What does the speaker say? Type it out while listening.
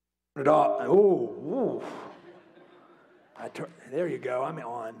it off. Oh, there you go. I'm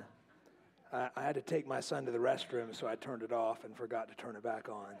on. I had to take my son to the restroom, so I turned it off and forgot to turn it back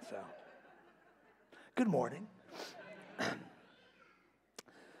on. So, good morning.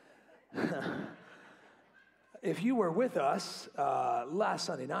 If you were with us last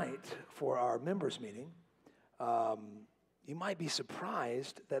Sunday night for our members meeting, you might be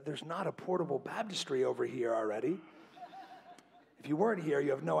surprised that there's not a portable baptistry over here already. If you weren't here,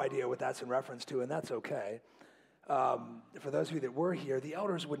 you have no idea what that's in reference to, and that's okay. For those of you that were here, the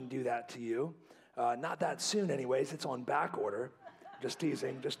elders wouldn't do that to you. Not that soon anyways, it's on back order. Just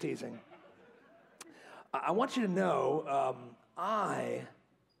teasing, just teasing. I want you to know, I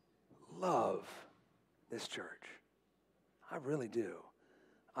love this church. I really do.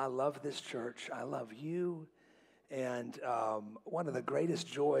 I love this church. I love you. And one of the greatest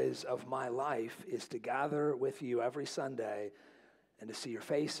joys of my life is to gather with you every Sunday and to see your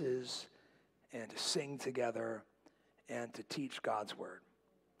faces and to sing together and to teach God's word.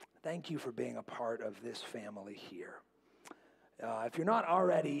 Thank you for being a part of this family here. If you're not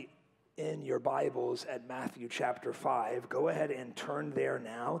already in your Bibles at Matthew chapter 5, go ahead and turn there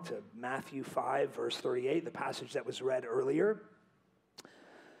now to Matthew 5, verse 38, the passage that was read earlier.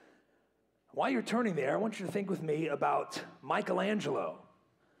 While you're turning there, I want you to think with me about Michelangelo,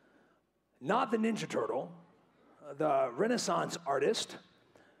 not the Ninja Turtle, the Renaissance artist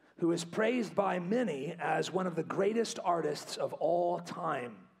who is praised by many as one of the greatest artists of all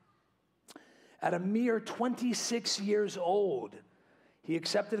time. At a mere 26 years old, he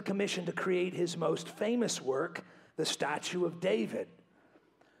accepted a commission to create his most famous work, the statue of David.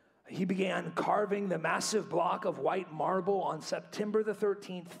 He began carving the massive block of white marble on September the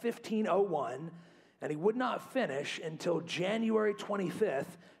 13th, 1501, and he would not finish until January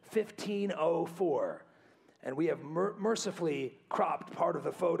 25th, 1504. And we have mercifully cropped part of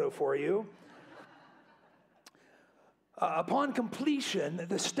the photo for you. Upon completion,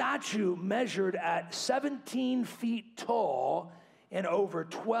 the statue measured at 17 feet tall and over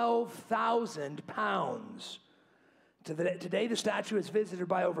 12,000 pounds. Today, the statue is visited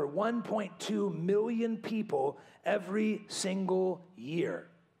by over 1.2 million people every single year.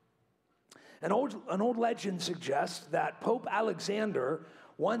 An old legend suggests that Pope Alexander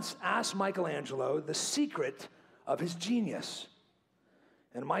once asked Michelangelo the secret of his genius.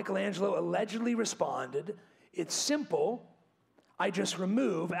 And Michelangelo allegedly responded, "It's simple. I just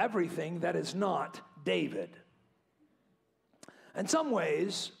remove everything that is not David." In some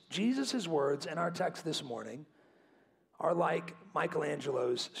ways, Jesus' words in our text this morning are like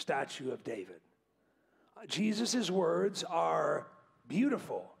Michelangelo's statue of David. Jesus' words are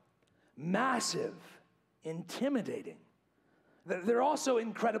beautiful, massive, intimidating. They're also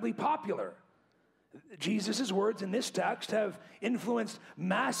incredibly popular. Jesus' words in this text have influenced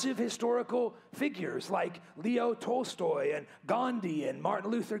massive historical figures like Leo Tolstoy and Gandhi and Martin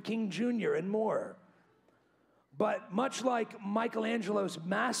Luther King Jr. and more. But much like Michelangelo's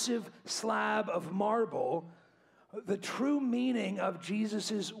massive slab of marble, the true meaning of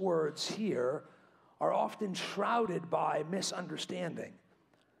Jesus' words here are often shrouded by misunderstanding.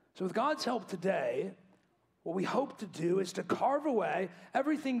 So with God's help today, what we hope to do is to carve away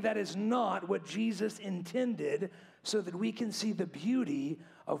everything that is not what Jesus intended so that we can see the beauty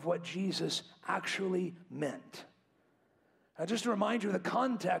of what Jesus actually meant. Now, just to remind you of the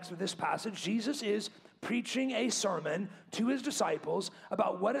context of this passage, Jesus is preaching a sermon to his disciples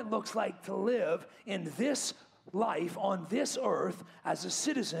about what it looks like to live in this life on this earth as a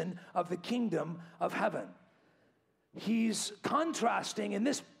citizen of the kingdom of heaven. He's contrasting in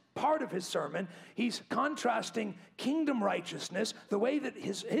this part of his sermon, he's contrasting kingdom righteousness, the way that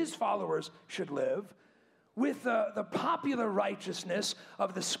his followers should live, with the popular righteousness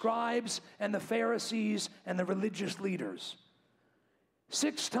of the scribes and the Pharisees and the religious leaders.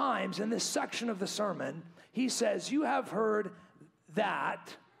 6 times in this section of the sermon, he says, "You have heard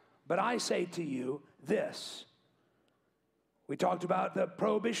that, but I say to you this." We talked about the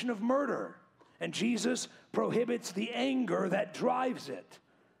prohibition of murder, and Jesus prohibits the anger that drives it.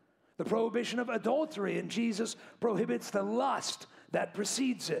 The prohibition of adultery, and Jesus prohibits the lust that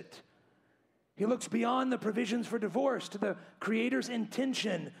precedes it. He looks beyond the provisions for divorce to the Creator's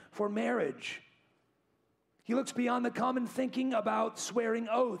intention for marriage. He looks beyond the common thinking about swearing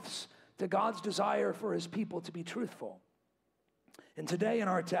oaths to God's desire for his people to be truthful. And today in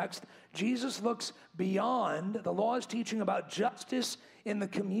our text, Jesus looks beyond the law's teaching about justice in the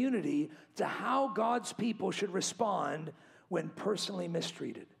community to how God's people should respond when personally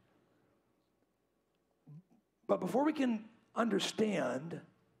mistreated. But before we can understand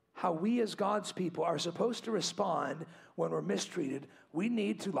how we as God's people are supposed to respond when we're mistreated, we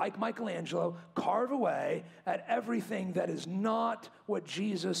need to, like Michelangelo, carve away at everything that is not what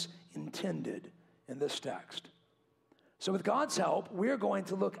Jesus intended in this text. So with God's help, we're going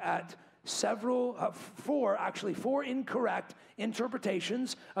to look at four incorrect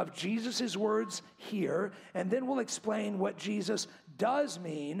interpretations of Jesus' words here, and then we'll explain what Jesus does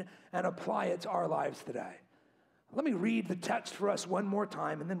mean and apply it to our lives today. Let me read the text for us one more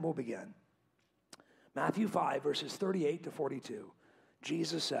time, and then we'll begin. Matthew 5, verses 38 to 42.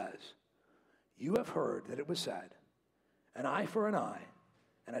 Jesus says, "You have heard that it was said, an eye for an eye,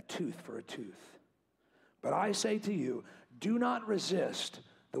 and a tooth for a tooth. But I say to you, do not resist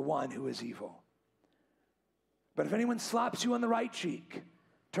the one who is evil. But if anyone slaps you on the right cheek,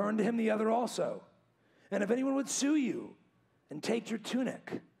 turn to him the other also. And if anyone would sue you and take your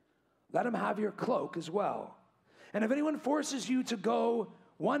tunic, let him have your cloak as well. And if anyone forces you to go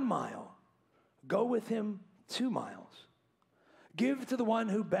 1 mile, go with him 2 miles. Give to the one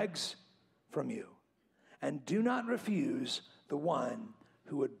who begs from you, and do not refuse the one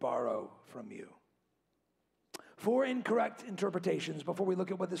who would borrow from you." 4 incorrect interpretations before we look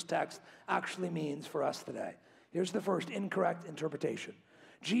at what this text actually means for us today. Here's the first incorrect interpretation.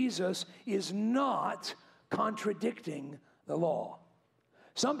 Jesus is not contradicting the law.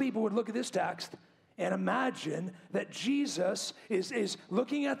 Some people would look at this text and imagine that Jesus is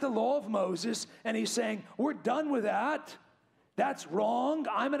looking at the law of Moses and he's saying, we're done with that. That's wrong.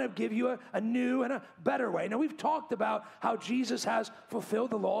 I'm going to give you a new and a better way. Now, we've talked about how Jesus has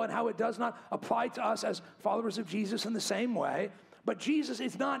fulfilled the law and how it does not apply to us as followers of Jesus in the same way. But Jesus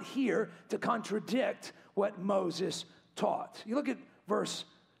is not here to contradict what Moses taught. You look at verse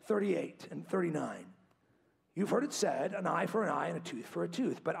 38 and 39. You've heard it said, an eye for an eye and a tooth for a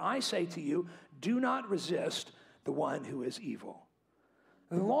tooth. But I say to you, do not resist the one who is evil.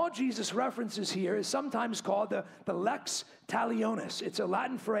 The law Jesus references here is sometimes called the lex talionis. It's a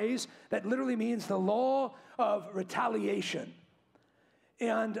Latin phrase that literally means the law of retaliation.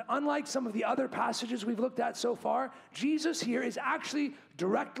 And unlike some of the other passages we've looked at so far, Jesus here is actually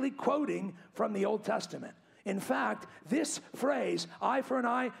directly quoting from the Old Testament. In fact, this phrase, eye for an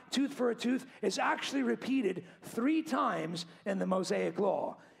eye, tooth for a tooth, is actually repeated 3 times in the Mosaic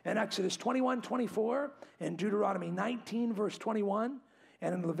Law. In Exodus 21:24, in Deuteronomy 19, verse 21,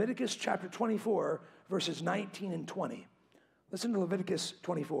 and in Leviticus chapter 24, verses 19 and 20. Listen to Leviticus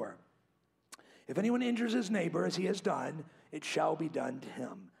 24. If anyone injures his neighbor as he has done, it shall be done to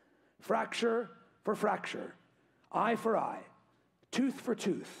him. Fracture for fracture, eye for eye, tooth for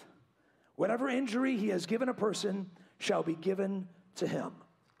tooth. Whatever injury he has given a person shall be given to him.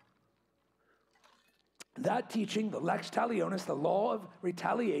 That teaching, the lex talionis, the law of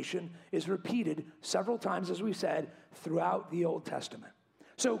retaliation, is repeated several times, as we said, throughout the Old Testament.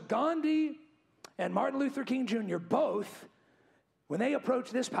 So Gandhi and Martin Luther King Jr. both, when they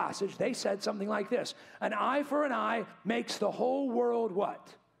approached this passage, they said something like this: an eye for an eye makes the whole world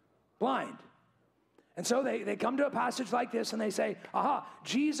what? Blind. And so they come to a passage like this and they say, aha,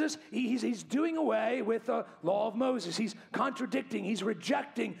 Jesus, he's doing away with the law of Moses. He's contradicting, he's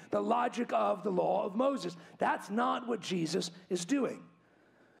rejecting the logic of the law of Moses. That's not what Jesus is doing.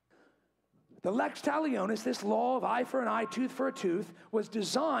 The lex talionis, this law of eye for an eye, tooth for a tooth, was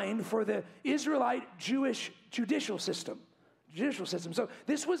designed for the Israelite Jewish judicial system. So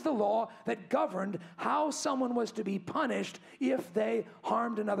this was the law that governed how someone was to be punished if they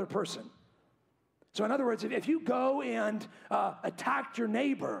harmed another person. So in other words, if you go and attacked your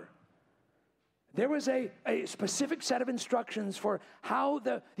neighbor, there was a specific set of instructions for how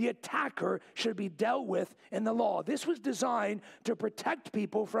the attacker should be dealt with in the law. This was designed to protect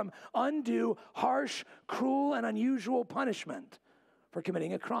people from undue, harsh, cruel, and unusual punishment for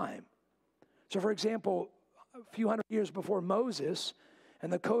committing a crime. So for example, a few hundred years before Moses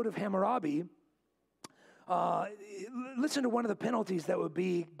and the Code of Hammurabi, listen to one of the penalties that would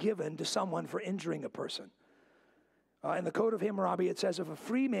be given to someone for injuring a person. In the Code of Hammurabi, it says if a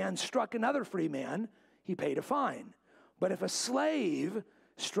free man struck another free man, he paid a fine. But if a slave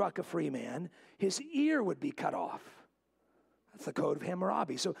struck a free man, his ear would be cut off. That's the Code of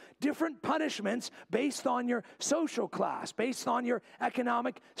Hammurabi. So different punishments based on your social class, based on your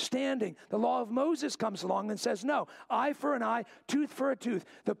economic standing. The law of Moses comes along and says, no, eye for an eye, tooth for a tooth.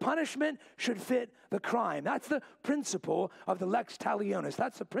 The punishment should fit the crime. That's the principle of the lex talionis.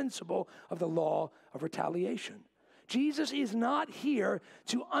 That's the principle of the law of retaliation. Jesus is not here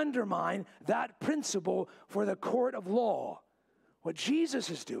to undermine that principle for the court of law. What Jesus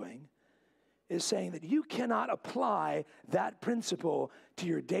is doing is saying that you cannot apply that principle to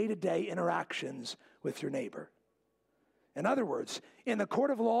your day-to-day interactions with your neighbor. In other words, in the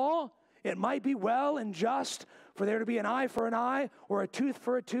court of law, it might be well and just for there to be an eye for an eye or a tooth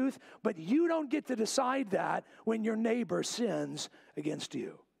for a tooth, but you don't get to decide that when your neighbor sins against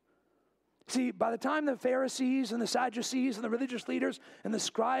you. See, by the time the Pharisees and the Sadducees and the religious leaders and the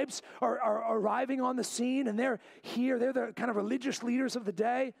scribes are arriving on the scene, and they're here, they're the kind of religious leaders of the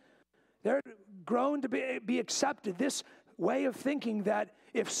day, they're grown to be accepted. This way of thinking that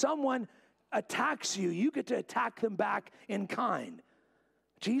if someone attacks you, you get to attack them back in kind.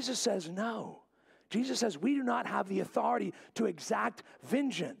 Jesus says no. Jesus says we do not have the authority to exact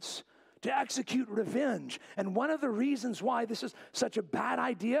vengeance, to execute revenge. And one of the reasons why this is such a bad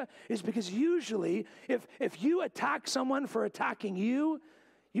idea is because usually if you attack someone for attacking you,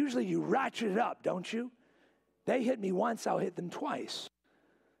 usually you ratchet it up, don't you? They hit me once, I'll hit them twice.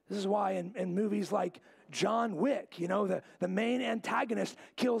 This is why in movies like John Wick, you know, the main antagonist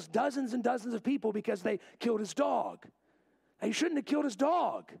kills dozens and dozens of people because they killed his dog. Now, he shouldn't have killed his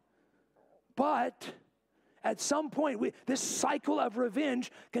dog. But at some point, this cycle of revenge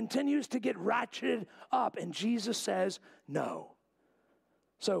continues to get ratcheted up, and Jesus says no.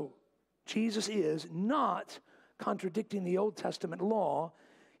 So Jesus is not contradicting the Old Testament law.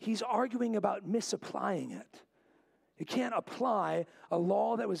 He's arguing about misapplying it. You can't apply a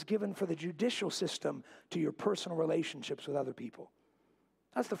law that was given for the judicial system to your personal relationships with other people.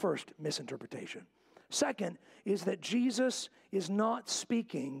 That's the first misinterpretation. Second is that Jesus is not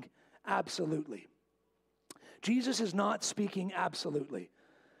speaking absolutely. Jesus is not speaking absolutely.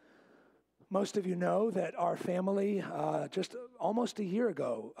 Most of you know that our family just almost a year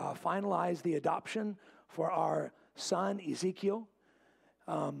ago finalized the adoption for our son Ezekiel.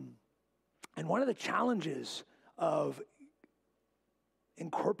 And one of the challenges of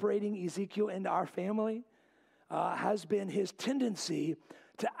incorporating Ezekiel into our family has been his tendency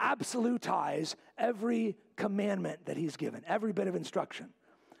to absolutize every commandment that he's given, every bit of instruction.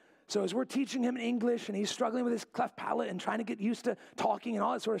 So as we're teaching him English and he's struggling with his cleft palate and trying to get used to talking and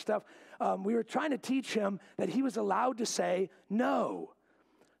all that sort of stuff, we were trying to teach him that he was allowed to say no.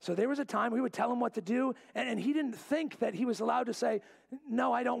 So there was a time we would tell him what to do, and he didn't think that he was allowed to say,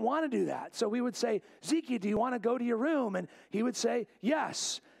 no, I don't want to do that. So we would say, Zeke, do you want to go to your room? And he would say,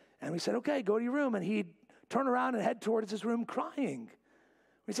 yes. And we said, okay, go to your room. And he'd turn around and head towards his room crying.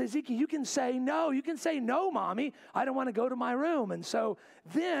 We said, Zeke, you can say no. You can say no, Mommy. I don't want to go to my room. And so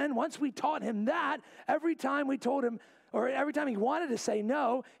then once we taught him that, every time we told him, or every time he wanted to say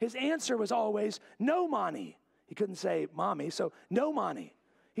no, his answer was always, no, Mommy. He couldn't say Mommy, so no, Mommy.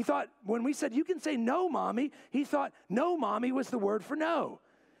 He thought, when we said, you can say no, Mommy, he thought no, Mommy was the word for no.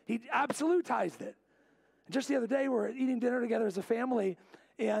 He absolutized it. Just the other day, we were eating dinner together as a family,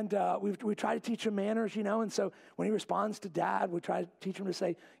 and we try to teach him manners, you know, and so when he responds to Dad, we try to teach him to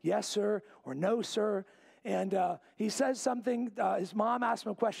say, yes, sir, or no, sir. And he says something, his mom asks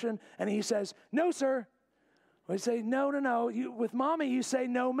him a question, and he says, no, sir. We say, no. With Mommy, you say,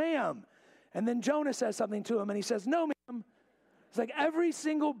 no, ma'am. And then Jonah says something to him, and he says, no, ma'am. It's like every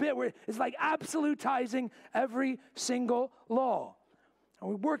single bit, it's like absolutizing every single law. And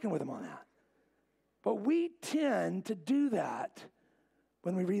we're working with him on that. But we tend to do that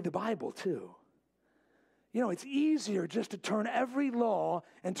when we read the Bible too. You know, it's easier just to turn every law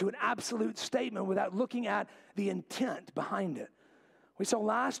into an absolute statement without looking at the intent behind it. We saw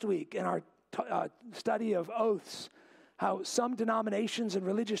last week in our study of oaths how some denominations and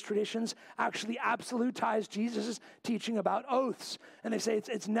religious traditions actually absolutize Jesus' teaching about oaths. And they say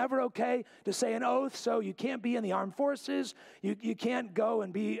it's never okay to say an oath, so you can't be in the armed forces, you can't go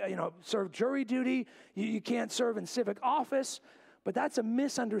and be, serve jury duty, you can't serve in civic office. But that's a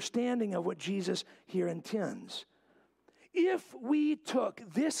misunderstanding of what Jesus here intends. If we took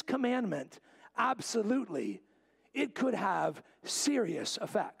this commandment absolutely, it could have serious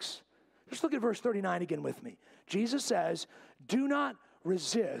effects. Just look at verse 39 again with me. Jesus says, do not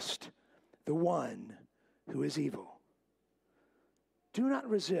resist the one who is evil. Do not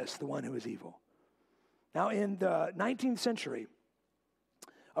resist the one who is evil. Now, in the 19th century,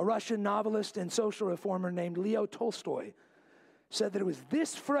 a Russian novelist and social reformer named Leo Tolstoy said that it was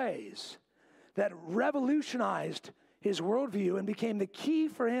this phrase that revolutionized his worldview and became the key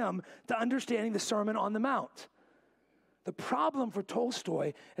for him to understanding the Sermon on the Mount. The problem for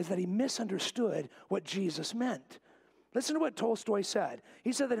Tolstoy is that he misunderstood what Jesus meant. Listen to what Tolstoy said.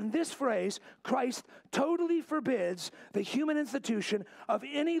 He said that in this phrase, Christ totally forbids the human institution of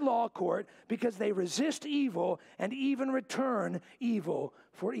any law court because they resist evil and even return evil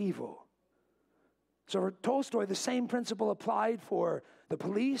for evil. So for Tolstoy, the same principle applied for the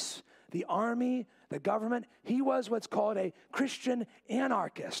police, the army, the government. He was what's called a Christian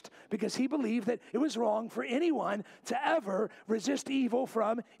anarchist because he believed that it was wrong for anyone to ever resist evil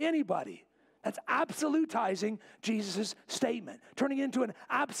from anybody. That's absolutizing Jesus' statement, turning it into an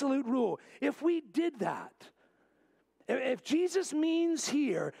absolute rule. If we did that, if Jesus means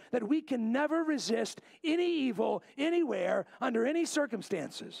here that we can never resist any evil anywhere under any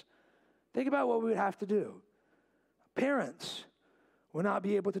circumstances, think about what we would have to do. Parents will not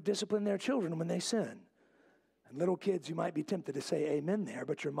be able to discipline their children when they sin. And little kids, you might be tempted to say amen there,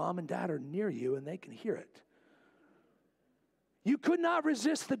 but your mom and dad are near you and they can hear it. You could not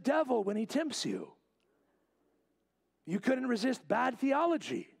resist the devil when he tempts you. You couldn't resist bad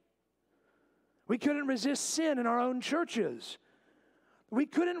theology. We couldn't resist sin in our own churches. We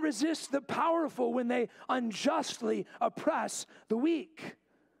couldn't resist the powerful when they unjustly oppress the weak.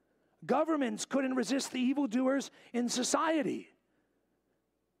 Governments couldn't resist the evildoers in society.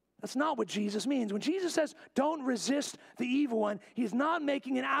 That's not what Jesus means. When Jesus says, don't resist the evil one, he's not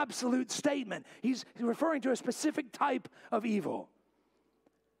making an absolute statement. He's referring to a specific type of evil.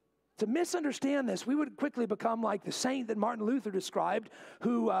 To misunderstand this, we would quickly become like the saint that Martin Luther described,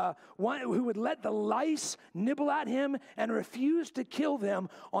 who would let the lice nibble at him and refuse to kill them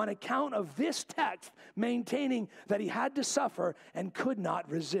on account of this text, maintaining that he had to suffer and could not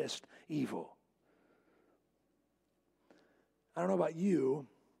resist evil. I don't know about you,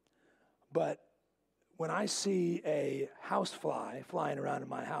 but when I see a housefly flying around in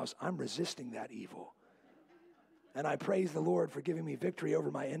my house, I'm resisting that evil. And I praise the Lord for giving me victory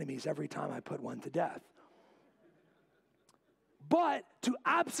over my enemies every time I put one to death. But to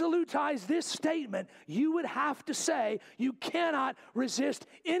absolutize this statement, you would have to say you cannot resist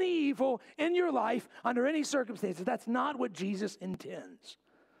any evil in your life under any circumstances. That's not what Jesus intends.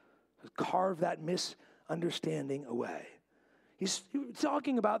 Carve that misunderstanding away. He's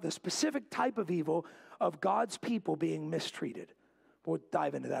talking about the specific type of evil of God's people being mistreated. We'll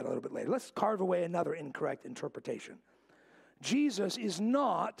dive into that a little bit later. Let's carve away another incorrect interpretation. Jesus is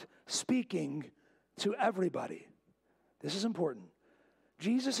not speaking to everybody. This is important.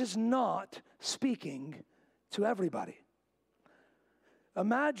 Jesus is not speaking to everybody.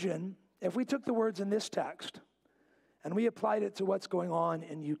 Imagine if we took the words in this text and we applied it to what's going on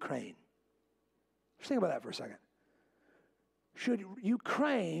in Ukraine. Just think about that for a second. Should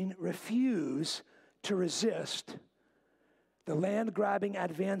Ukraine refuse to resist the land-grabbing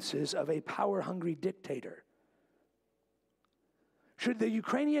advances of a power-hungry dictator? Should the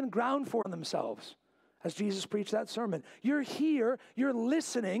Ukrainian ground for themselves, as Jesus preached that sermon? You're here, you're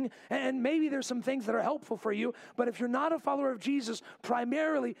listening, and maybe there's some things that are helpful for you, but if you're not a follower of Jesus,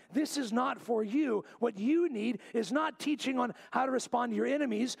 primarily, this is not for you. What you need is not teaching on how to respond to your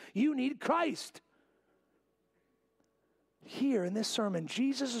enemies. You need Christ. Here in this sermon,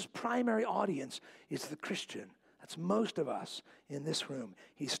 Jesus' primary audience is the Christian. That's most of us in this room.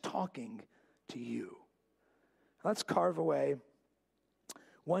 He's talking to you. Let's carve away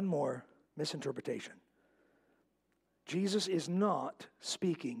one more misinterpretation. Jesus is not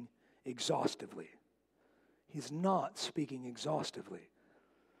speaking exhaustively. He's not speaking exhaustively.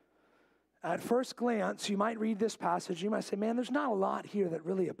 At first glance, you might read this passage, you might say, man, there's not a lot here that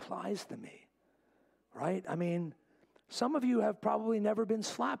really applies to me, right? I mean, some of you have probably never been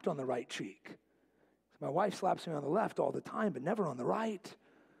slapped on the right cheek. My wife slaps me on the left all the time, but never on the right.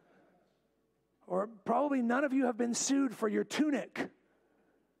 Or probably none of you have been sued for your tunic,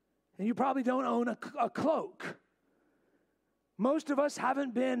 and you probably don't own a cloak. Most of us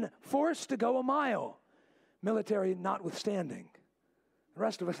haven't been forced to go a mile, military notwithstanding. The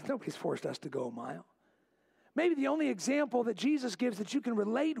rest of us, nobody's forced us to go a mile. Maybe the only example that Jesus gives that you can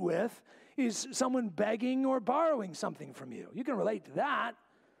relate with is someone begging or borrowing something from you. You can relate to that.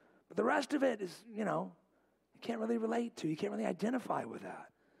 But the rest of it is, you can't really relate to. You can't really identify with that.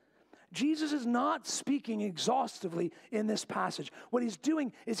 Jesus is not speaking exhaustively in this passage. What he's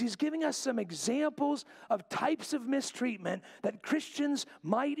doing is he's giving us some examples of types of mistreatment that Christians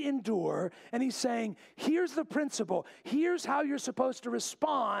might endure. And he's saying, here's the principle. Here's how you're supposed to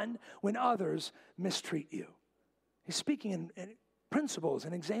respond when others mistreat you. He's speaking in principles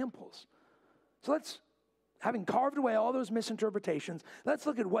and examples. So having carved away all those misinterpretations, let's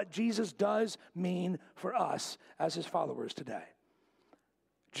look at what Jesus does mean for us as his followers today.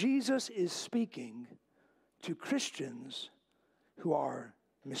 Jesus is speaking to Christians who are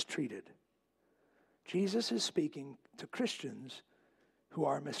mistreated. Jesus is speaking to Christians who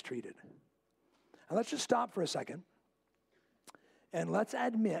are mistreated. And let's just stop for a second and let's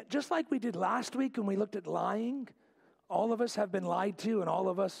admit, just like we did last week when we looked at lying, all of us have been lied to and all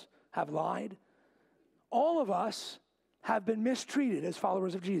of us have lied. All of us have been mistreated as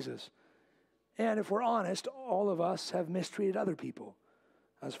followers of Jesus. And if we're honest, all of us have mistreated other people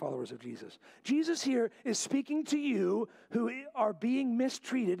as followers of Jesus. Jesus here is speaking to you who are being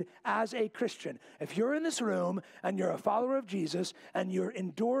mistreated as a Christian. If you're in this room and you're a follower of Jesus and you're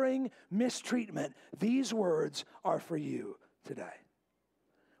enduring mistreatment, these words are for you today.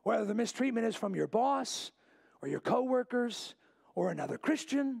 Whether the mistreatment is from your boss or your coworkers or another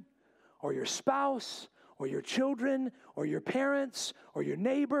Christian or your spouse or your children or your parents or your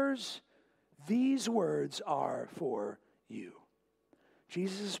neighbors, these words are for you.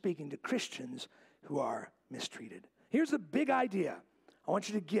 Jesus is speaking to Christians who are mistreated. Here's the big idea I want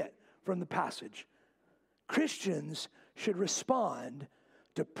you to get from the passage. Christians should respond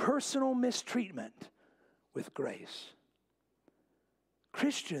to personal mistreatment with grace.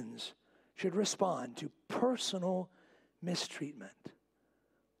 Christians should respond to personal mistreatment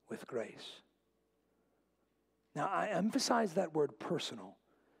with grace. Now, I emphasize that word personal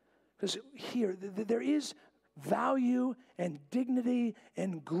because here there is value and dignity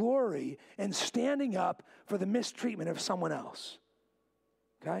and glory in standing up for the mistreatment of someone else.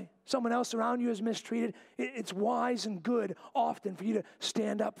 Okay? Someone else around you is mistreated. It's wise and good often for you to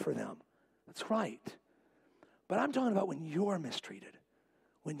stand up for them. That's right. But I'm talking about when you're mistreated.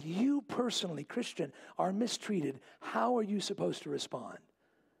 When you personally, Christian, are mistreated, how are you supposed to respond?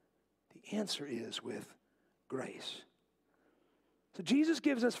 The answer is with grace. So Jesus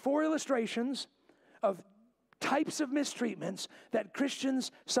gives us 4 illustrations of types of mistreatments that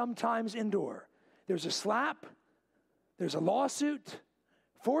Christians sometimes endure. There's a slap, there's a lawsuit,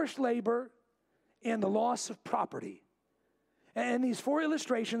 forced labor, and the loss of property. And these 4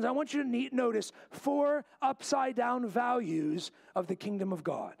 illustrations, I want you to notice 4 upside-down values of the kingdom of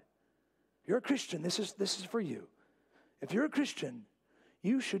God. If you're a Christian, this is for you. If you're a Christian,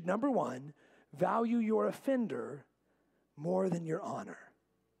 you should, number 1, value your offender more than your honor.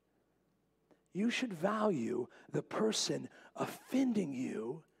 You should value the person offending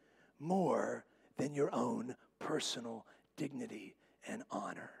you more than your own personal dignity and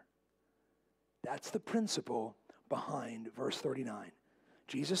honor. That's the principle behind verse 39.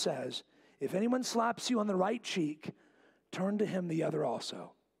 Jesus says, if anyone slaps you on the right cheek, turn to him the other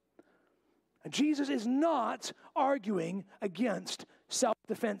also. And Jesus is not arguing against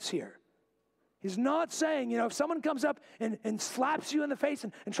self-defense here. He's not saying, if someone comes up and slaps you in the face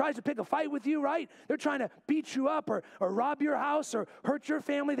and tries to pick a fight with you, right? They're trying to beat you up or rob your house or hurt your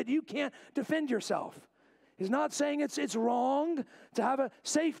family that you can't defend yourself. He's not saying it's wrong to have a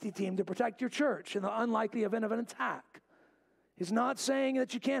safety team to protect your church in the unlikely event of an attack. He's not saying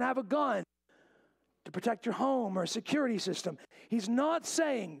that you can't have a gun to protect your home or a security system. He's not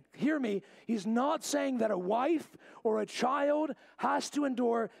saying, hear me, he's not saying that a wife or a child has to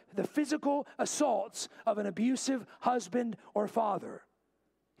endure the physical assaults of an abusive husband or father.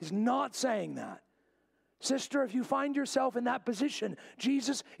 He's not saying that. Sister, if you find yourself in that position,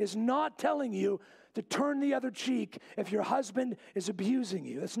 Jesus is not telling you to turn the other cheek if your husband is abusing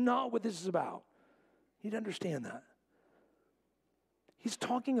you. That's not what this is about. You'd understand that. He's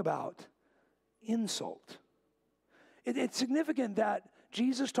talking about insult. It's significant that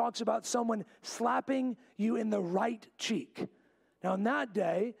Jesus talks about someone slapping you in the right cheek. Now, in that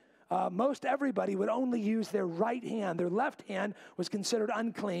day, most everybody would only use their right hand. Their left hand was considered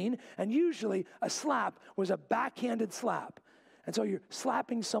unclean, and usually a slap was a backhanded slap. And so you're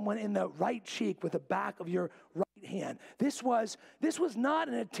slapping someone in the right cheek with the back of your right hand. This was not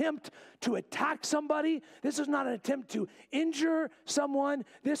an attempt to attack somebody. This was not an attempt to injure someone.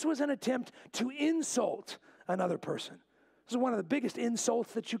 This was an attempt to insult another person. This is one of the biggest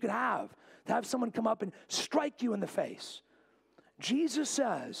insults that you could have, to have someone come up and strike you in the face. Jesus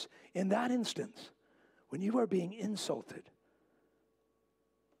says, in that instance, when you are being insulted,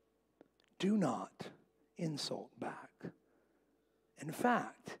 do not insult back. In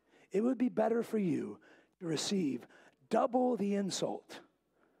fact, it would be better for you to receive double the insult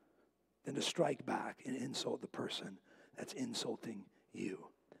than to strike back and insult the person that's insulting you.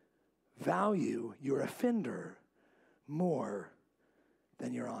 Value your offender more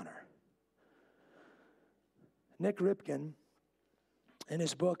than your honor. Nick Ripken, in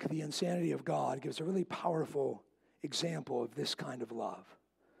his book, The Insanity of God, gives a really powerful example of this kind of love.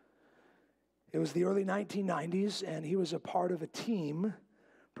 It was the early 1990s, and he was a part of a team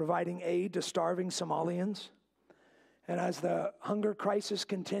providing aid to starving Somalians. And as the hunger crisis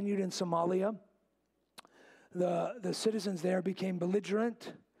continued in Somalia, the citizens there became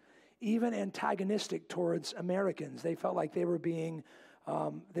belligerent, even antagonistic towards Americans. They felt like they were being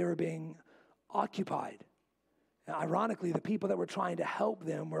occupied. And ironically, the people that were trying to help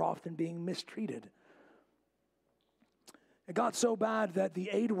them were often being mistreated. It got so bad that the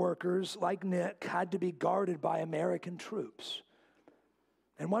aid workers, like Nick, had to be guarded by American troops.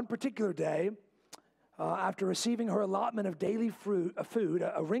 And one particular day, after receiving her allotment of daily food,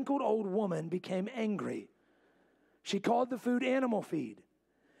 a wrinkled old woman became angry. She called the food animal feed,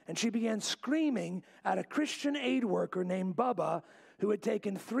 and she began screaming at a Christian aid worker named Bubba, who had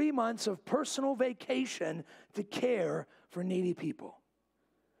taken 3 months of personal vacation to care for needy people.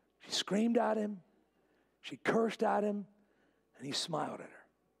 She screamed at him, she cursed at him, and he smiled at her.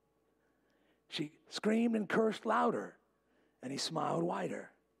 She screamed and cursed louder, and he smiled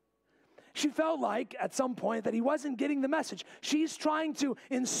wider. She felt like, at some point, that he wasn't getting the message. She's trying to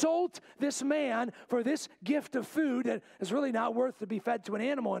insult this man for this gift of food that is really not worth to be fed to an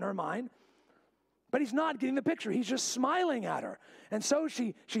animal in her mind. But he's not getting the picture. He's just smiling at her. And so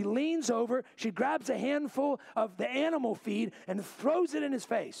she leans over, she grabs a handful of the animal feed and throws it in his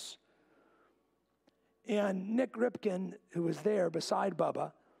face. And Nick Ripken, who was there beside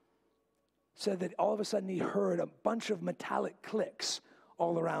Bubba, said that all of a sudden he heard a bunch of metallic clicks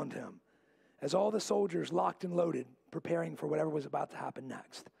all around him as all the soldiers locked and loaded, preparing for whatever was about to happen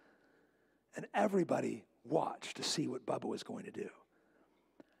next. And everybody watched to see what Bubba was going to do.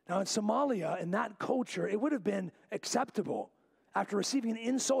 Now in Somalia, in that culture, it would have been acceptable after receiving an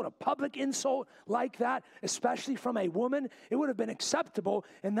insult, a public insult like that, especially from a woman, it would have been acceptable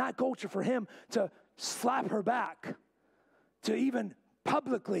in that culture for him to slap her back, to even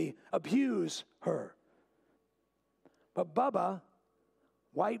publicly abuse her. But Bubba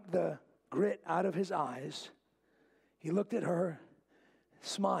wiped the grit out of his eyes. He looked at her,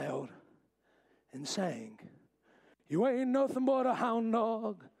 smiled, and sang, "You ain't nothing but a hound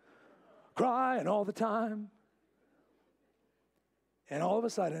dog, crying all the time." And all of a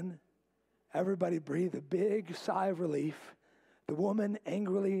sudden, everybody breathed a big sigh of relief. The woman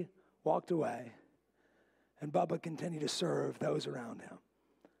angrily walked away, and Bubba continued to serve those around him.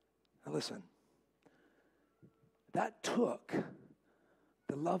 Now listen, that took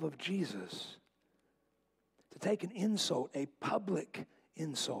the love of Jesus to take an insult, a public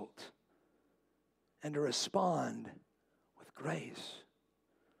insult, and to respond with grace.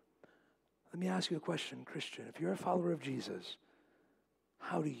 Let me ask you a question, Christian. If you're a follower of Jesus,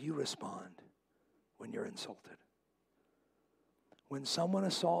 how do you respond when you're insulted? When someone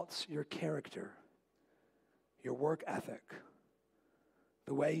assaults your character, your work ethic,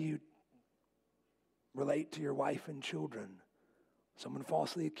 the way you relate to your wife and children, someone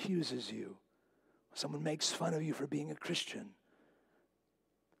falsely accuses you, someone makes fun of you for being a Christian,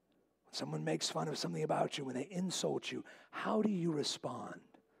 when someone makes fun of something about you, when they insult you, how do you respond?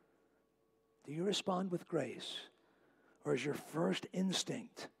 Do you respond with grace? Or is your first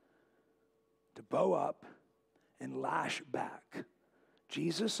instinct to bow up and lash back?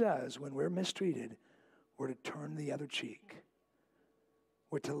 Jesus says when we're mistreated, we're to turn the other cheek.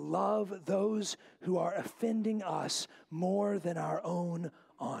 We're to love those who are offending us more than our own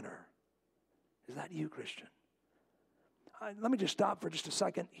honor. Is that you, Christian? Let me just stop for just a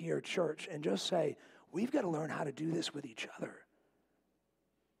second here, church, and just say, we've got to learn how to do this with each other.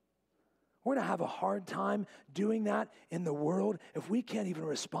 We're going to have a hard time doing that in the world if we can't even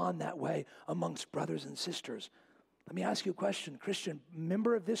respond that way amongst brothers and sisters. Let me ask you a question, Christian,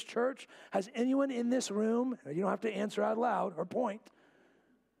 member of this church, has anyone in this room, you don't have to answer out loud or point,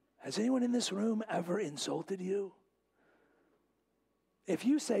 has anyone in this room ever insulted you? If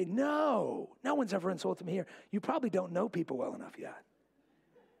you say, no one's ever insulted me here, you probably don't know people well enough yet.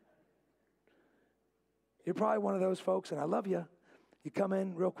 You're probably one of those folks, and I love you. You come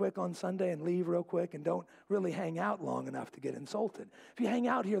in real quick on Sunday and leave real quick and don't really hang out long enough to get insulted. If you hang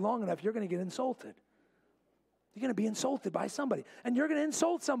out here long enough, you're going to get insulted. You're going to be insulted by somebody, and you're going to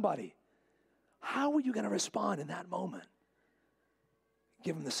insult somebody. How are you going to respond in that moment?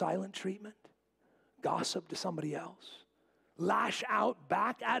 Give them the silent treatment? Gossip to somebody else? Lash out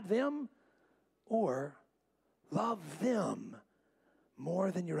back at them? Or love them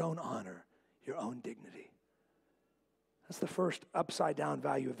more than your own honor, your own dignity? That's the first upside down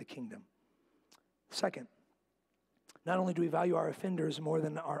value of the kingdom. Second, not only do we value our offenders more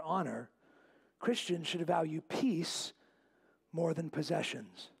than our honor, Christians should value peace more than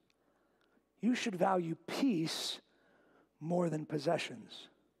possessions. You should value peace more than possessions.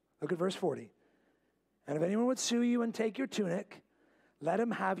 Look at verse 40. And if anyone would sue you and take your tunic, let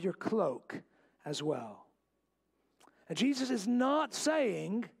him have your cloak as well. And Jesus is not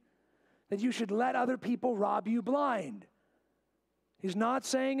saying that you should let other people rob you blind. He's not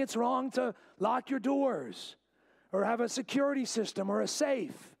saying it's wrong to lock your doors or have a security system or a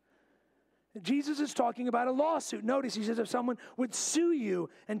safe. Jesus is talking about a lawsuit. Notice he says if someone would sue you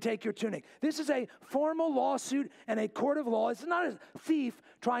and take your tunic. This is a formal lawsuit and a court of law. It's not a thief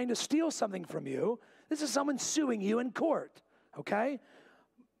trying to steal something from you. This is someone suing you in court, okay?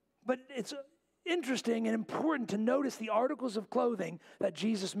 But it's interesting and important to notice the articles of clothing that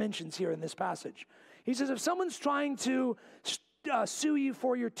Jesus mentions here in this passage. He says if someone's trying to sue you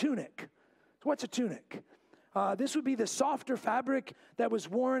for your tunic, what's a tunic? This would be the softer fabric that was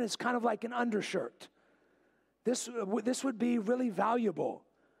worn as kind of like an undershirt. This would be really valuable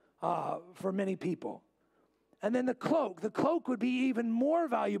for many people. And then the cloak would be even more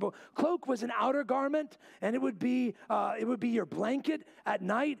valuable. Cloak was an outer garment, and it would be your blanket at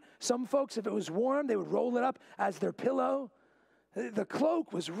night. Some folks, if it was warm, they would roll it up as their pillow. The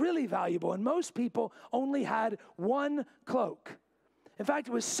cloak was really valuable, and most people only had one cloak. In fact,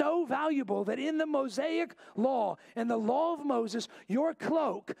 it was so valuable that in the Mosaic law and the law of Moses, your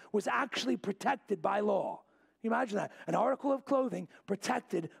cloak was actually protected by law. Can you imagine that? An article of clothing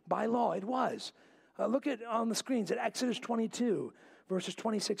protected by law. It was. Look at on the screens at Exodus 22, verses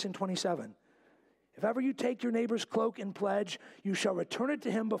 26 and 27. If ever you take your neighbor's cloak in pledge, you shall return it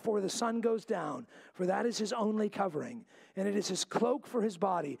to him before the sun goes down, for that is his only covering, and it is his cloak for his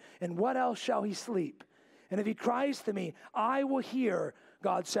body. And what else shall he sleep? And if he cries to me, I will hear,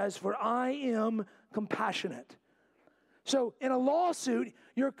 God says, for I am compassionate. So in a lawsuit,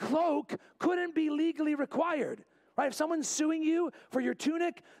 your cloak couldn't be legally required. Right? If someone's suing you for your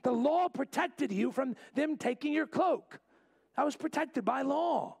tunic, the law protected you from them taking your cloak. That was protected by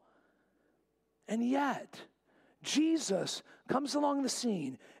law. And yet, Jesus comes along the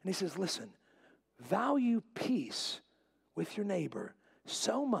scene and he says, listen, value peace with your neighbor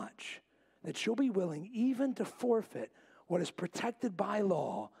so much that you'll be willing even to forfeit what is protected by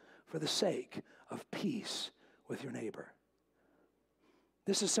law for the sake of peace with your neighbor.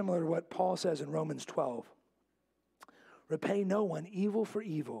 This is similar to what Paul says in Romans 12. Repay no one evil for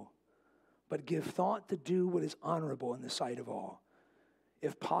evil, but give thought to do what is honorable in the sight of all.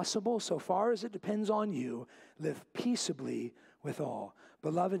 If possible, so far as it depends on you, live peaceably with all.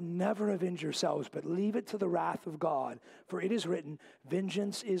 Beloved, never avenge yourselves, but leave it to the wrath of God. For it is written,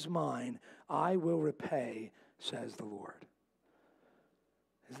 vengeance is mine, I will repay, says the Lord.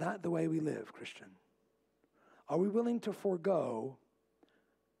 Is that the way we live, Christian? Are we willing to forego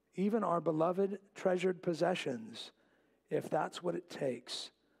even our beloved, treasured possessions if that's what it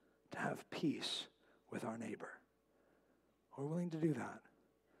takes to have peace with our neighbor? Are we willing to do that?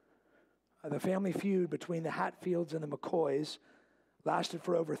 The family feud between the Hatfields and the McCoys lasted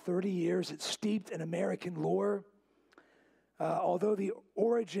for over 30 years. It's steeped in American lore. Although the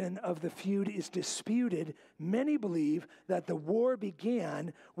origin of the feud is disputed, many believe that the war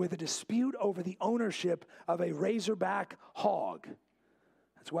began with a dispute over the ownership of a Razorback hog.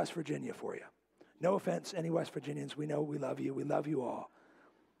 That's West Virginia for you. No offense, any West Virginians. We know we love you. We love you all.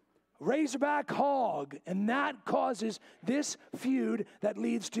 Razorback hog, and that causes this feud that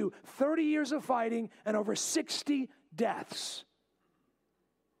leads to 30 years of fighting and over 60 deaths.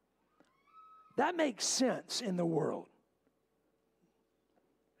 That makes sense in the world.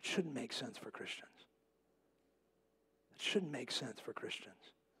 It shouldn't make sense for Christians. It shouldn't make sense for Christians.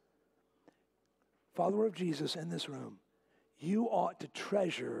 Follower of Jesus in this room, you ought to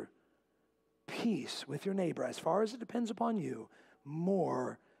treasure peace with your neighbor as far as it depends upon you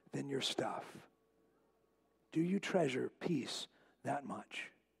more than your stuff. Do you treasure peace that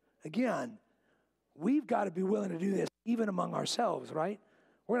much? Again, we've got to be willing to do this even among ourselves, right?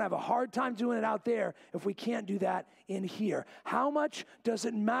 We're going to have a hard time doing it out there if we can't do that in here. How much does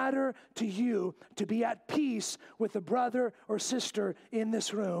it matter to you to be at peace with a brother or sister in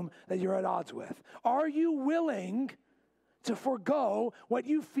this room that you're at odds with? Are you willing to forego what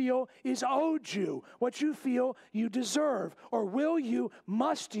you feel is owed you, what you feel you deserve? Or will you,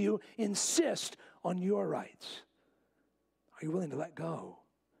 must you insist on your rights? Are you willing to let go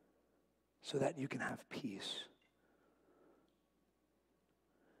so that you can have peace?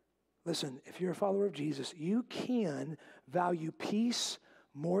 Listen, if you're a follower of Jesus, you can value peace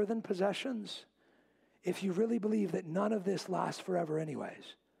more than possessions if you really believe that none of this lasts forever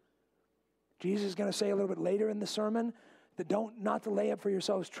anyways. Jesus is going to say a little bit later in the sermon that not to lay up for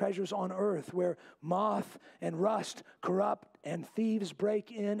yourselves treasures on earth where moth and rust corrupt and thieves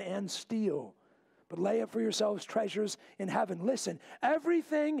break in and steal, but lay up for yourselves treasures in heaven. Listen,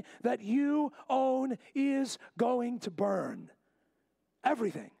 everything that you own is going to burn.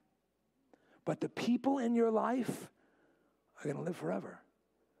 Everything. But the people in your life are going to live forever.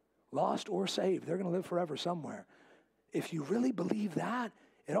 Lost or saved, they're going to live forever somewhere. If you really believe that,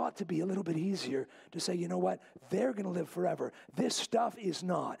 it ought to be a little bit easier to say, you know what, they're going to live forever. This stuff is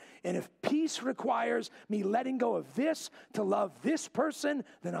not. And if peace requires me letting go of this to love this person,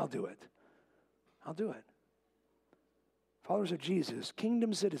 then I'll do it. I'll do it. Followers of Jesus,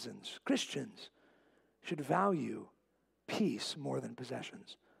 kingdom citizens, Christians, should value peace more than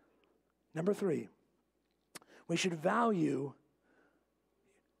possessions. Number 3, we should value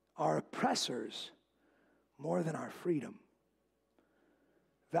our oppressors more than our freedom.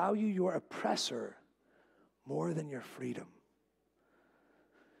 Value your oppressor more than your freedom.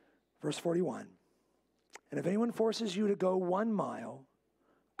 Verse 41, and if anyone forces you to go 1 mile,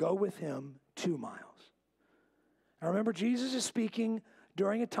 go with him 2 miles. Now remember, Jesus is speaking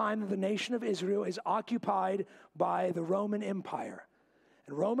during a time that the nation of Israel is occupied by the Roman Empire.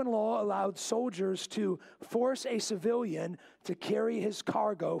 And Roman law allowed soldiers to force a civilian to carry his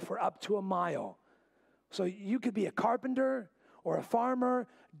cargo for up to 1 mile. So you could be a carpenter or a farmer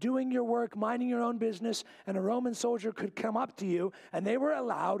doing your work, minding your own business, and a Roman soldier could come up to you, and they were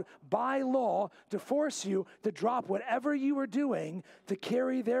allowed by law to force you to drop whatever you were doing to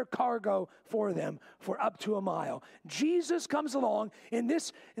carry their cargo for them for up to 1 mile. Jesus comes along in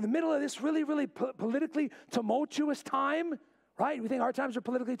the middle of this really, really politically tumultuous time, right? We think our times are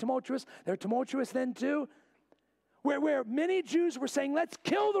politically tumultuous. They're tumultuous then too. Where many Jews were saying, let's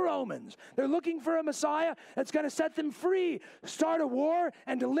kill the Romans. They're looking for a Messiah that's going to set them free, start a war,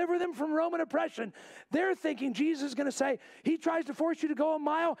 and deliver them from Roman oppression. They're thinking Jesus is going to say, he tries to force you to go 1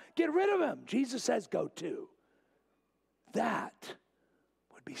 mile, get rid of him. Jesus says, go 2. That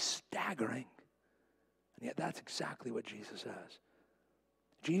would be staggering. And yet that's exactly what Jesus says.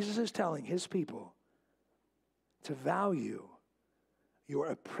 Jesus is telling his people to value your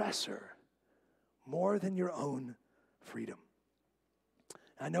oppressor more than your own freedom.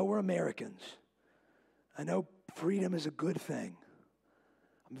 I know we're Americans. I know freedom is a good thing.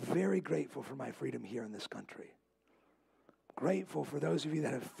 I'm very grateful for my freedom here in this country. Grateful for those of you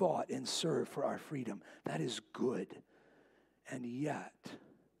that have fought and served for our freedom. That is good. And yet,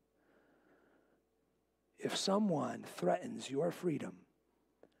 if someone threatens your freedom,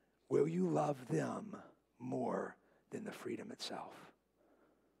 will you love them more than the freedom itself?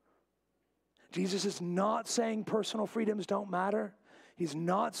 Jesus is not saying personal freedoms don't matter. He's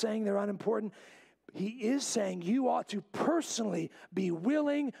not saying they're unimportant. He is saying you ought to personally be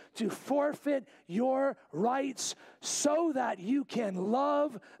willing to forfeit your rights so that you can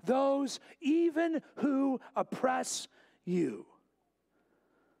love those even who oppress you.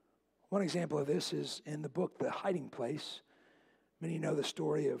 One example of this is in the book, The Hiding Place. Many know the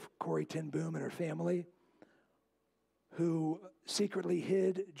story of Corrie ten Boom and her family, who secretly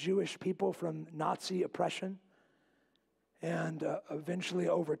hid Jewish people from Nazi oppression. And eventually,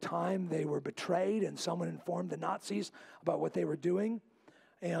 over time, they were betrayed, and someone informed the Nazis about what they were doing,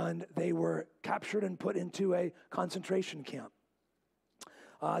 and they were captured and put into a concentration camp.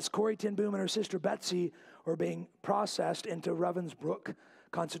 As Corrie ten Boom and her sister Betsy were being processed into Ravensbrück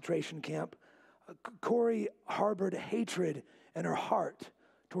concentration camp, Corrie harbored hatred in her heart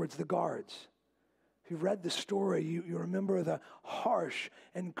towards the guards. If you've read the story, you remember the harsh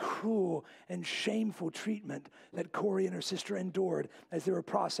and cruel and shameful treatment that Corrie and her sister endured as they were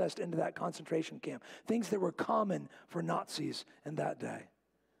processed into that concentration camp. Things that were common for Nazis in that day.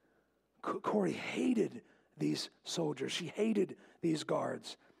 Corrie hated these soldiers. She hated these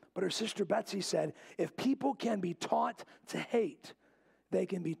guards. But her sister Betsy said, if people can be taught to hate, they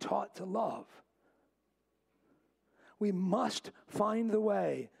can be taught to love. We must find the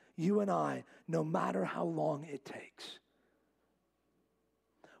way, you and I, no matter how long it takes.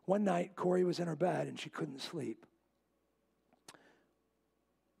 One night, Corrie was in her bed and she couldn't sleep.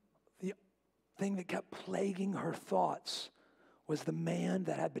 The thing that kept plaguing her thoughts was the man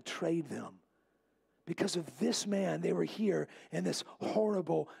that had betrayed them. Because of this man, they were here in this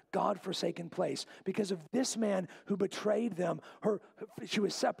horrible, God-forsaken place. Because of this man who betrayed them, she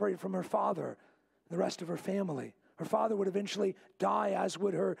was separated from her father and the rest of her family. Her father would eventually die, as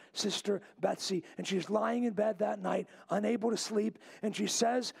would her sister Betsy. And she's lying in bed that night, unable to sleep. And she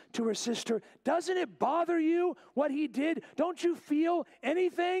says to her sister, doesn't it bother you what he did? Don't you feel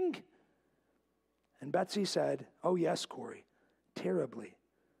anything? And Betsy said, oh yes, Corrie, terribly.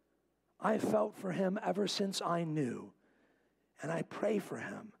 I felt for him ever since I knew. And I pray for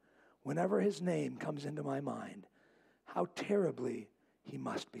him whenever his name comes into my mind. How terribly he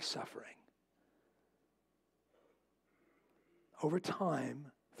must be suffering. Over time,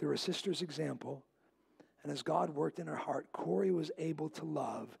 through her sister's example, and as God worked in her heart, Corrie was able to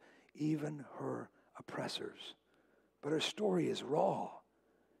love even her oppressors. But her story is raw.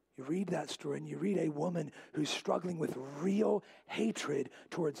 You read that story and you read a woman who's struggling with real hatred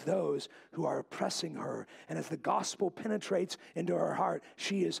towards those who are oppressing her. And as the gospel penetrates into her heart,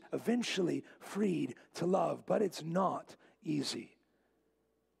 she is eventually freed to love. But it's not easy.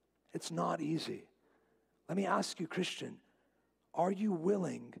 It's not easy. Let me ask you, Christian, are you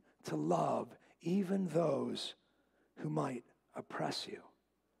willing to love even those who might oppress you?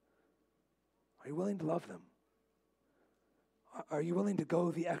 Are you willing to love them? Are you willing to go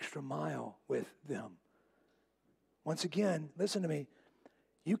the extra mile with them? Once again, listen to me.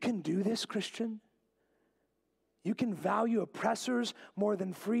 You can do this, Christian. You can value oppressors more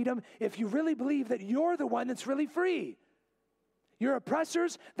than freedom if you really believe that you're the one that's really free. Your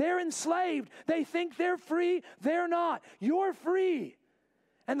oppressors, they're enslaved. They think they're free. They're not. You're free.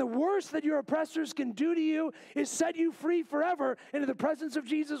 And the worst that your oppressors can do to you is set you free forever into the presence of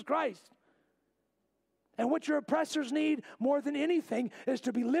Jesus Christ. And what your oppressors need more than anything is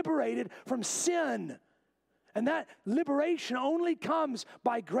to be liberated from sin. And that liberation only comes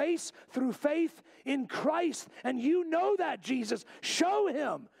by grace through faith in Christ. And you know that, Jesus. Show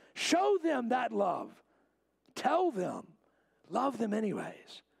him. Show them that love. Tell them. Love them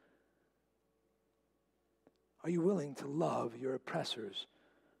anyways. Are you willing to love your oppressors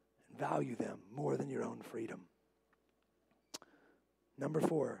and value them more than your own freedom? Number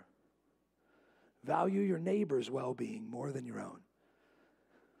 4. Value your neighbor's well-being more than your own.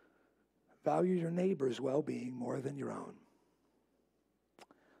 Value your neighbor's well-being more than your own.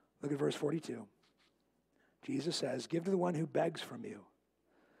 Look at verse 42. Jesus says, "Give to the one who begs from you,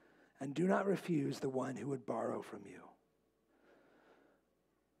 and do not refuse the one who would borrow from you."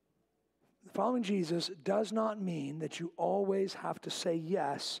 Following Jesus does not mean that you always have to say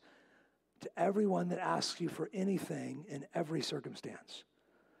yes to everyone that asks you for anything in every circumstance,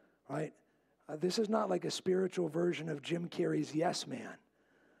 right? This is not like a spiritual version of Jim Carrey's Yes Man,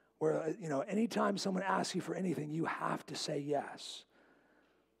 where, anytime someone asks you for anything, you have to say yes.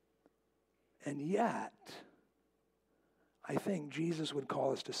 And yet, I think Jesus would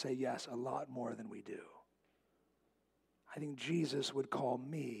call us to say yes a lot more than we do. I think Jesus would call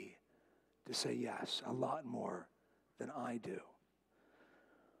me to say yes a lot more than I do.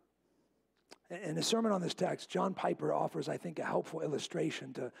 In a sermon on this text, John Piper offers, I think, a helpful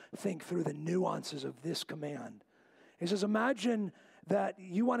illustration to think through the nuances of this command. He says, imagine that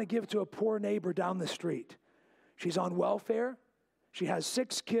you want to give to a poor neighbor down the street. She's on welfare. She has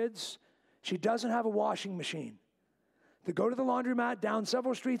 6 kids. She doesn't have a washing machine. To go to the laundromat down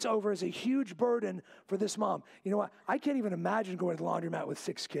several streets over is a huge burden for this mom. You know what? I can't even imagine going to the laundromat with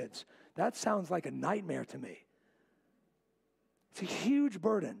 6 kids. That sounds like a nightmare to me. It's a huge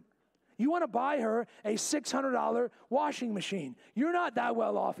burden. You want to buy her a $600 washing machine. You're not that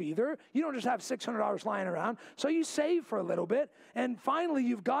well off either. You don't just have $600 lying around. So you save for a little bit. And finally,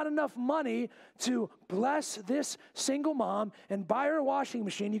 you've got enough money to bless this single mom and buy her a washing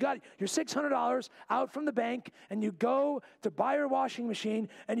machine. You got your $600 out from the bank, and you go to buy her a washing machine,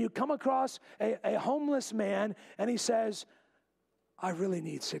 and you come across a homeless man, and he says, "I really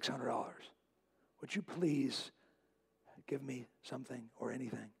need $600. Would you please give me something or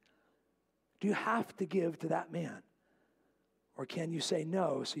anything?" Do you have to give to that man? Or can you say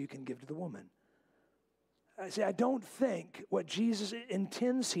no so you can give to the woman? I don't think what Jesus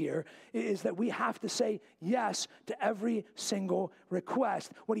intends here is that we have to say yes to every single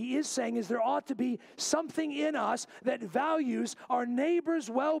request. What he is saying is there ought to be something in us that values our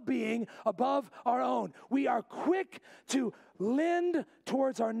neighbor's well-being above our own. We are quick to lend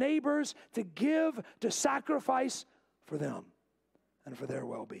towards our neighbors, to give, to sacrifice for them and for their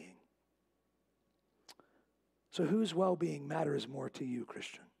well-being. So whose well-being matters more to you,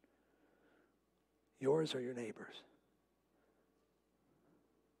 Christian? Yours or your neighbor's?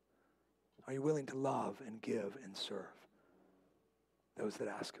 Are you willing to love and give and serve those that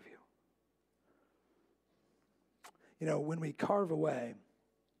ask of you? When we carve away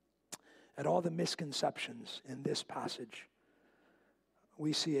at all the misconceptions in this passage,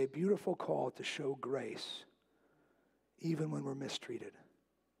 we see a beautiful call to show grace even when we're mistreated.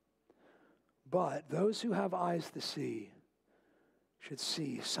 But those who have eyes to see should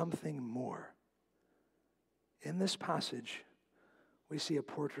see something more. In this passage, we see a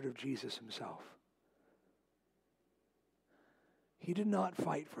portrait of Jesus himself. He did not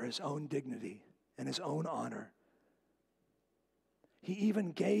fight for his own dignity and his own honor. He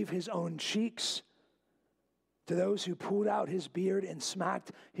even gave his own cheeks to those who pulled out his beard and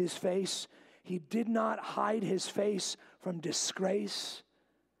smacked his face. He did not hide his face from disgrace.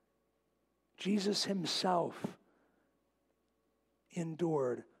 Jesus himself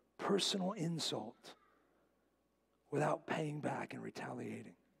endured personal insult without paying back and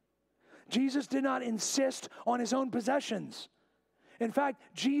retaliating. Jesus did not insist on his own possessions. In fact,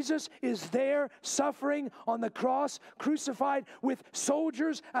 Jesus is there suffering on the cross, crucified with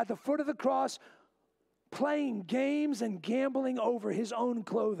soldiers at the foot of the cross, playing games and gambling over his own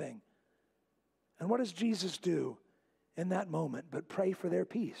clothing. And what does Jesus do in that moment but pray for their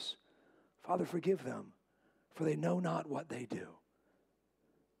peace? Father, forgive them, for they know not what they do.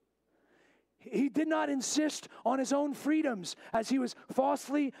 He did not insist on his own freedoms as he was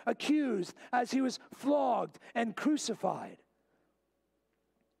falsely accused, as he was flogged and crucified.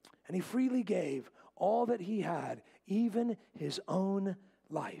 And he freely gave all that he had, even his own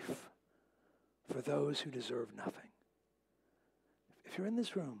life, for those who deserve nothing. If you're in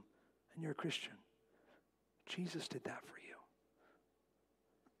this room and you're a Christian, Jesus did that for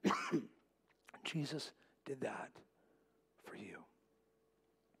you. Jesus did that for you.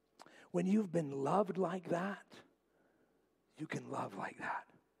 When you've been loved like that, you can love like that.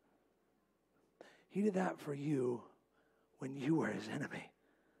 He did that for you when you were his enemy.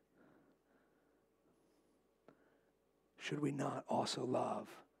 Should we not also love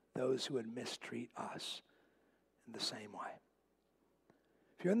those who would mistreat us in the same way?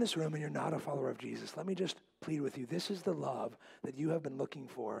 If you're in this room and you're not a follower of Jesus, let me just plead with you. This is the love that you have been looking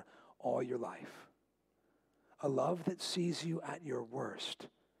for all your life. A love that sees you at your worst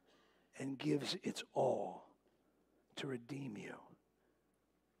and gives its all to redeem you.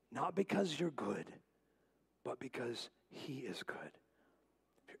 Not because you're good, but because he is good.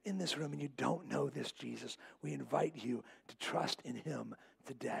 If you're in this room and you don't know this Jesus, we invite you to trust in him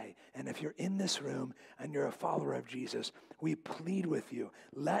today. And if you're in this room and you're a follower of Jesus, we plead with you,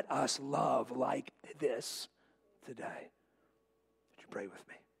 let us love like this today. Would you pray with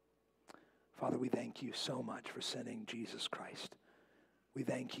me? Father, we thank you so much for sending Jesus Christ. We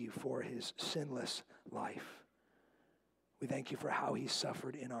thank you for his sinless life. We thank you for how he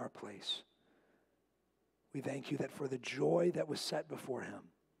suffered in our place. We thank you that for the joy that was set before him,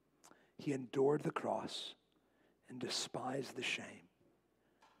 he endured the cross and despised the shame.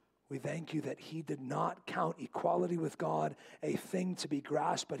 We thank you that he did not count equality with God a thing to be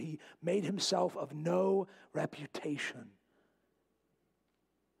grasped, but he made himself of no reputation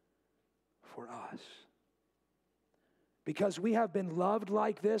for us. Because we have been loved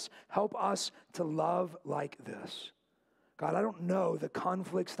like this, help us to love like this. God, I don't know the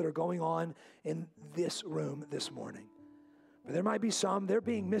conflicts that are going on in this room this morning, but there might be some, they're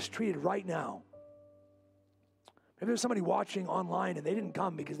being mistreated right now. Maybe there's somebody watching online and they didn't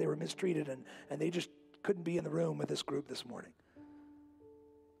come because they were mistreated and they just couldn't be in the room with this group this morning.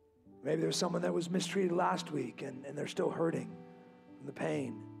 Maybe there's someone that was mistreated last week and they're still hurting from the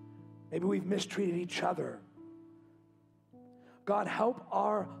pain. Maybe we've mistreated each other. God, help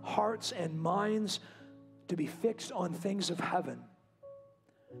our hearts and minds to be fixed on things of heaven.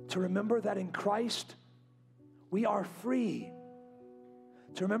 To remember that in Christ, we are free.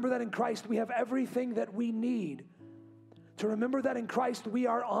 To remember that in Christ, we have everything that we need. To remember that in Christ, we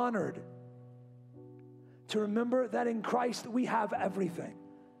are honored. To remember that in Christ, we have everything.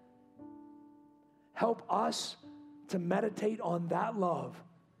 Help us to meditate on that love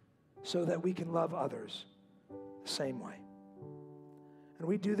so that we can love others the same way. And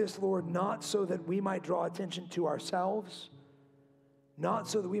we do this, Lord, not so that we might draw attention to ourselves, not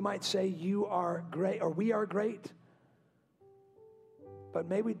so that we might say you are great or we are great, but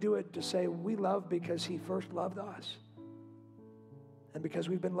may we do it to say we love because he first loved us. And because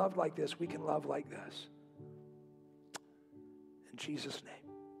we've been loved like this, we can love like this. In Jesus'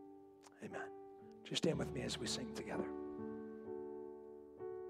 name, amen. Just stand with me as we sing together.